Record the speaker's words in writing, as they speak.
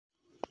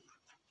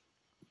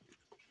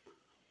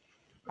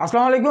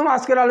আসসালামু আলাইকুম।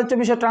 আজকের আলোচ্য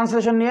বিষয়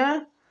ট্রান্সলেশন নিয়ে।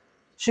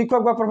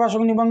 শিক্ষক বা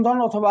প্রভাষক নিবন্ধন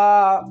অথবা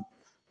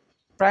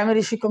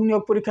প্রাইমারি শিক্ষক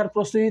নিয়োগ পরীক্ষার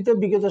প্রস্তুতিতে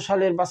বিগত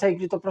সালের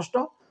বাছাইকৃত প্রশ্ন,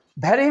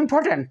 ভেরি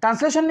ইম্পর্টেন্ট।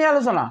 ট্রান্সলেশন নিয়ে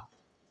আলোচনা।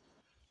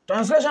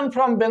 Translation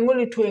from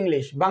Bengali to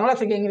English, Bangla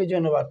থেকে ইংরেজি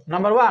অনুবাদ।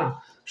 নাম্বার 1,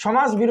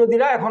 সমাজ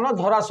বিরোধীরা এখনো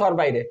ধরা ছোঁয়ার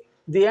বাইরে।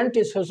 দি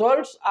anti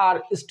socials R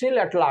still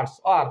at large,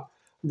 or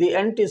the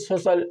anti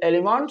social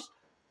elements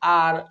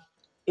R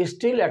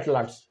still at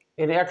large.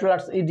 এর at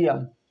large idiom,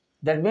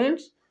 that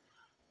means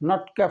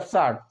not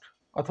captured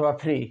অথবা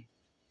ফ্রি।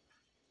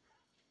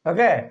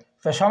 ওকে,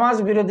 তো সমাজ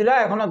বিরোধীরা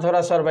এখনো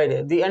ধরা ছোঁয়ার বাইরে।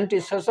 দি anti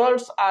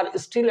socials R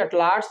still at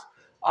large,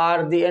 R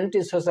the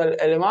anti social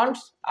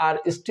elements R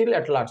still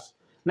at large.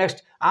 Next,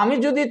 আমি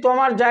যদি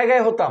তোমার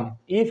জায়গায় হতাম।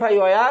 If I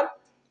were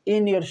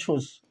in your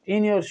shoes,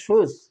 in your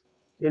shoes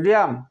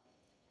idiom,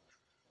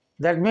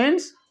 that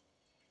means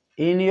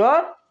in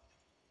your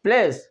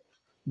place.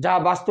 যা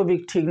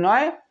বাস্তবিক ঠিক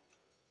নয়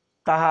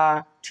তাহা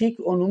ঠিক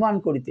অনুমান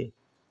করিতে,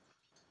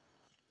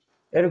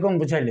 এরকম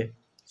বুঝাইলে।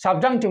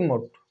 সাবজাংটিভ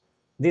মোড,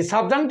 দি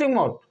সাবজাংটিভ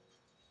মোড,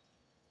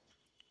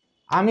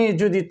 আমি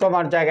যদি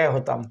তোমার জায়গায়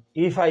হতাম।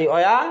 ইফ আই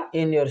ওয়া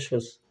ইন ইয়োর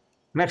শুজ।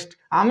 নেক্সট,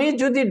 আমি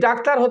যদি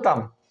ডাক্তার হতাম।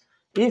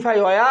 ইফ আই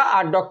ওয়া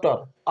আর ডক্টর,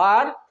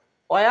 আর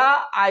ওয়া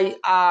আই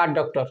আর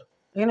ডক্টর।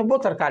 এখানে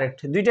বোথ আর কারেক্ট,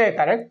 দুইটাই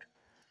কারেক্ট।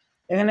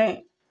 এখানে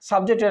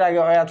সাবজেক্টের আগে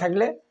ওয়া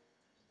থাকলে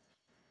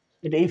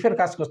এটা ইফের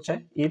কাজ করছে,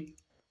 ইফ,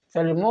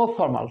 তাহলে মোর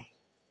ফর্মাল।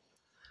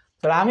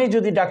 তাহলে আমি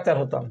যদি ডাক্তার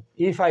হতাম।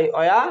 ইফ আই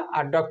ওয়া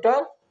আর ডক্টর,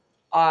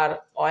 আর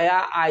ওয়া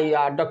আই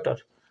আর ডক্টর।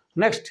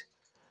 নেক্সট,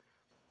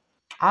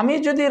 আমি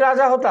যদি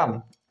রাজা হতাম।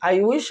 আই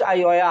উইশ আই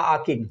ওয়া আ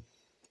কিং।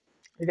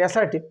 এটা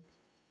অ্যাসার্টিভ,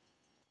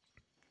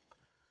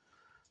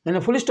 মানে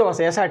ফুল স্টপ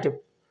আছে, অ্যাসার্টিভ।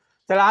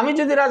 তাহলে আমি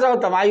যদি রাজা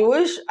হতাম। আই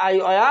উইশ আই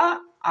ওয়া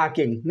আ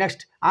কিং। নেক্সট,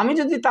 আমি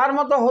যদি তার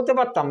মতো হতে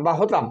পারতাম বা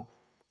হতাম।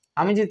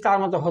 আমি যদি তার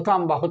মতো হতাম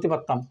বা হতে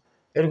পারতাম,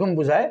 এরকম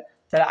বোঝায়।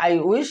 তাহলে আই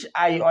উইশ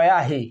আই ওয়া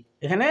হি।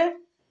 এখানে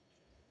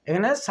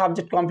এখানে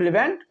সাবজেক্ট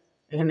কমপ্লিমেন্ট,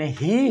 এখানে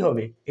হি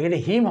হবে, এখানে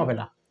হিম হবে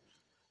না।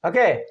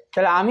 ওকে,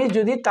 তাহলে আমি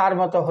যদি তার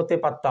মতো হতে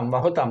পারতাম বা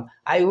হতাম।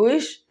 আই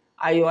উইশ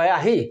আই ওয়া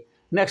হি।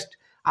 নেক্সট,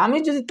 আমি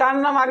যদি তার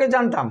নাম আগে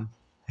জানতাম।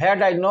 Had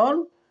I known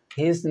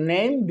his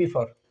name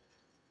before.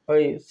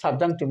 ওই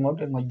সাবজাংটিভ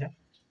মোডের মধ্যে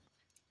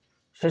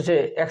শেষে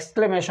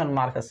এক্সক্লেমেশন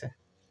মার্ক আছে।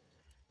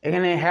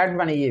 এখানে হ্যাড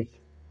মানে ইফ।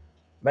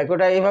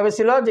 বাক্যটা এইভাবে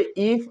ছিল যে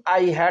if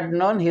I had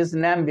known his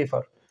name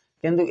before,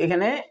 কিন্তু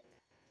এখানে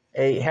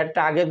এই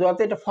হ্যাডটা আগে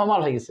দেওয়াতে এটা ফর্মাল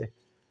হয়ে গেছে।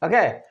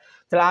 ওকে,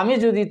 তাহলে আমি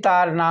যদি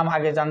তার নাম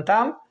আগে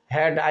জানতাম।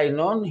 Had I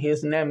known his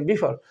name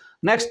before.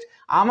 Next,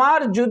 আমার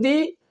যদি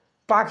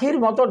পাখির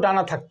মতো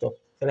ডানা থাকতো।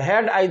 তাহলে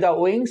had I the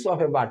wings of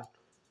a bird.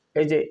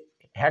 এই যে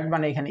হ্যাড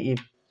মানে এখানে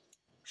ইফ,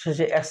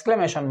 শেষে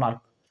এক্সক্লেমেশন মার্ক।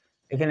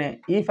 এখানে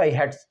if I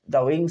had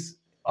the wings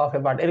of a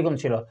bird, এরকম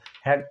ছিল।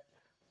 হ্যাড,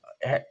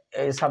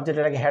 এই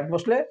সাবজেক্টের আগে হ্যাড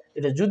বসলে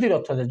এটা যদির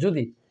অর্থ দেয়,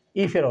 যদি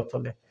ইফের অর্থ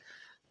দেয়।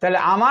 তাহলে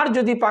আমার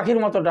যদি পাখির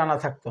মতো ডানা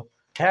থাকতো।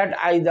 Had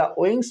I the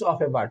wings of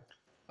a bird,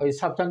 ওই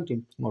সাবজাংটিভ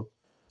মোড।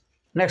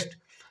 নেক্সট,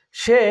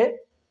 সে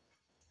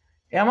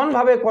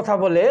এমনভাবে কথা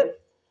বলে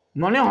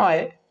মনে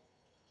হয়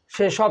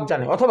সে সব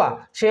জানে, অথবা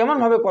সে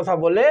এমনভাবে কথা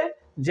বলে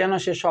যেন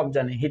সে সব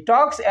জানে। হি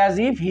talks as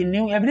if he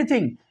knew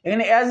everything.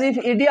 এখানে as if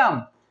idiom,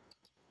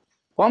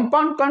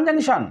 compound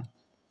conjunction,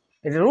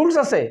 এটা রুলস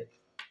আছে।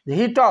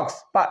 হি টক্স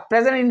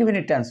প্রেজেন্ট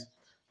ইনডিফিনিট টেন্স।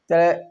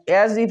 তাহলে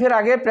অ্যাজ ইফের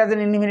আগে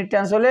প্রেজেন্ট ইনডিফিনিট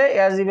টেন্স হলে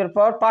অ্যাজ ইফের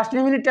পর পাস্ট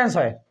ইনডিফিনিট টেন্স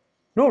হয়,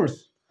 রুলস।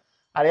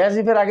 আর অ্যাজ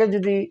ইফের আগে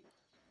যদি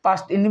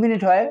পাস্ট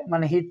ইনডিফিনিট হয়,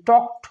 মানে হি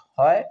টকড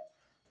হয়,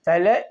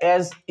 তাহলে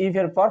অ্যাজ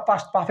ইফের পর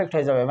পাস্ট পারফেক্ট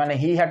হয়ে যাবে, মানে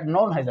হি হ্যাড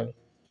নোন হয়ে যাবে।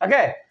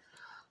 ওকে,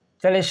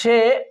 তাহলে সে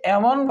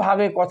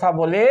এমনভাবে কথা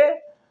বলে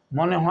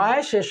মনে হয়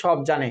সে সব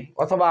জানে,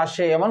 অথবা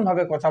সে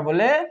এমনভাবে কথা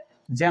বলে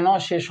যেন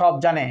সে সব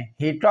জানে।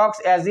 হি talks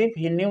as if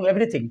he knew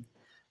everything.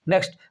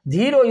 Next,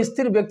 ধীর ও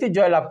স্থির ব্যক্তি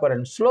জয়লাভ করেন।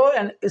 Slow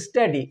and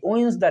study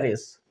wins the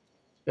race.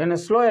 এখানে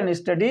স্লো অ্যান্ড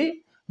স্টাডি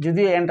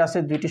যদি এন্ড আছে,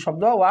 দুইটি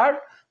শব্দ ওয়ার্ড,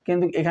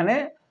 কিন্তু এখানে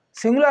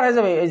সিঙ্গুলার হয়ে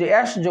যাবে। এই যে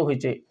অ্যাশ যোগ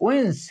হয়েছে,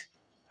 উইন্স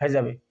হয়ে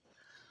যাবে।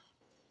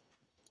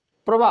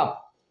 প্রভাব,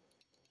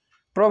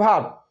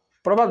 প্রভাব,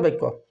 প্রবাদ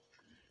বাক্য।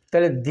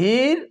 তাহলে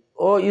ধীর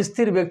ও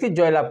স্থির ব্যক্তি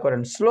জয়লাভ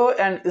করেন। Slow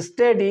and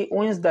steady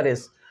wins the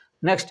race.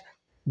 Next,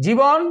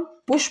 জীবন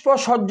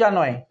পুষ্পসজ্জা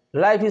নয়।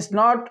 Life is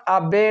not a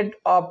bed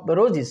of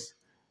Rosie's.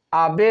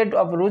 A bed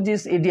of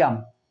Rosie's idiom,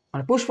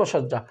 মানে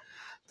পুষ্পসজ্জা।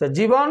 তো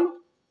জীবন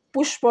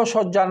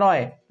পুষ্পসজ্জা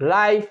নয়।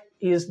 Life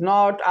is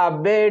not a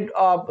bed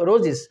of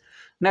Rosie's.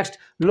 Next,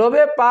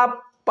 লোভে পাপ,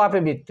 পাপে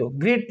মৃত্যু।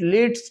 Grid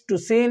leads to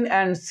scene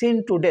and scene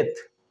to death.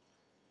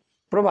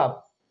 প্রভাব,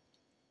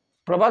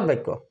 প্রবাদ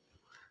বাক্য।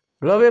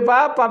 লোভে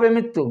পাপ, পাপে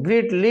মৃত্যু।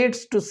 Grid leads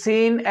to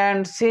scene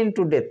and scene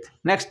to death.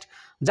 Next,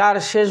 যার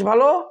শেষ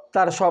ভালো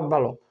তার সব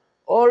ভালো।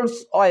 ওল্ডস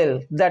অয়েল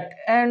দ্যাট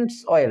এন্ডস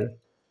অয়েল।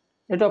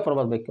 এটাও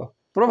প্রবাদ বাক্য,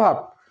 প্রভাব।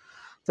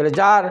 তাহলে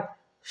যার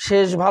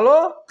শেষ ভালো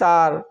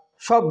তার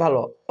সব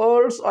ভালো।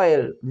 ওল্ডস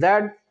oil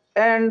that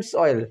ends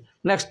oil.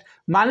 Next,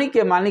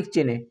 মানিককে মানিক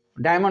চিনে।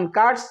 Diamond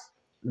cuts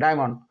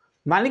diamond.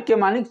 মানিককে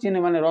মানিক চিনে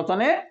মানে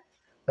রতনে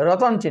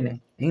রতন চিনে।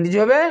 ইংরেজি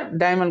হবে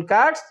diamond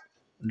cuts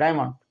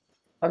diamond.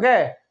 Okay,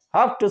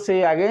 hope to see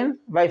you again.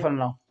 Bye for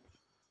now.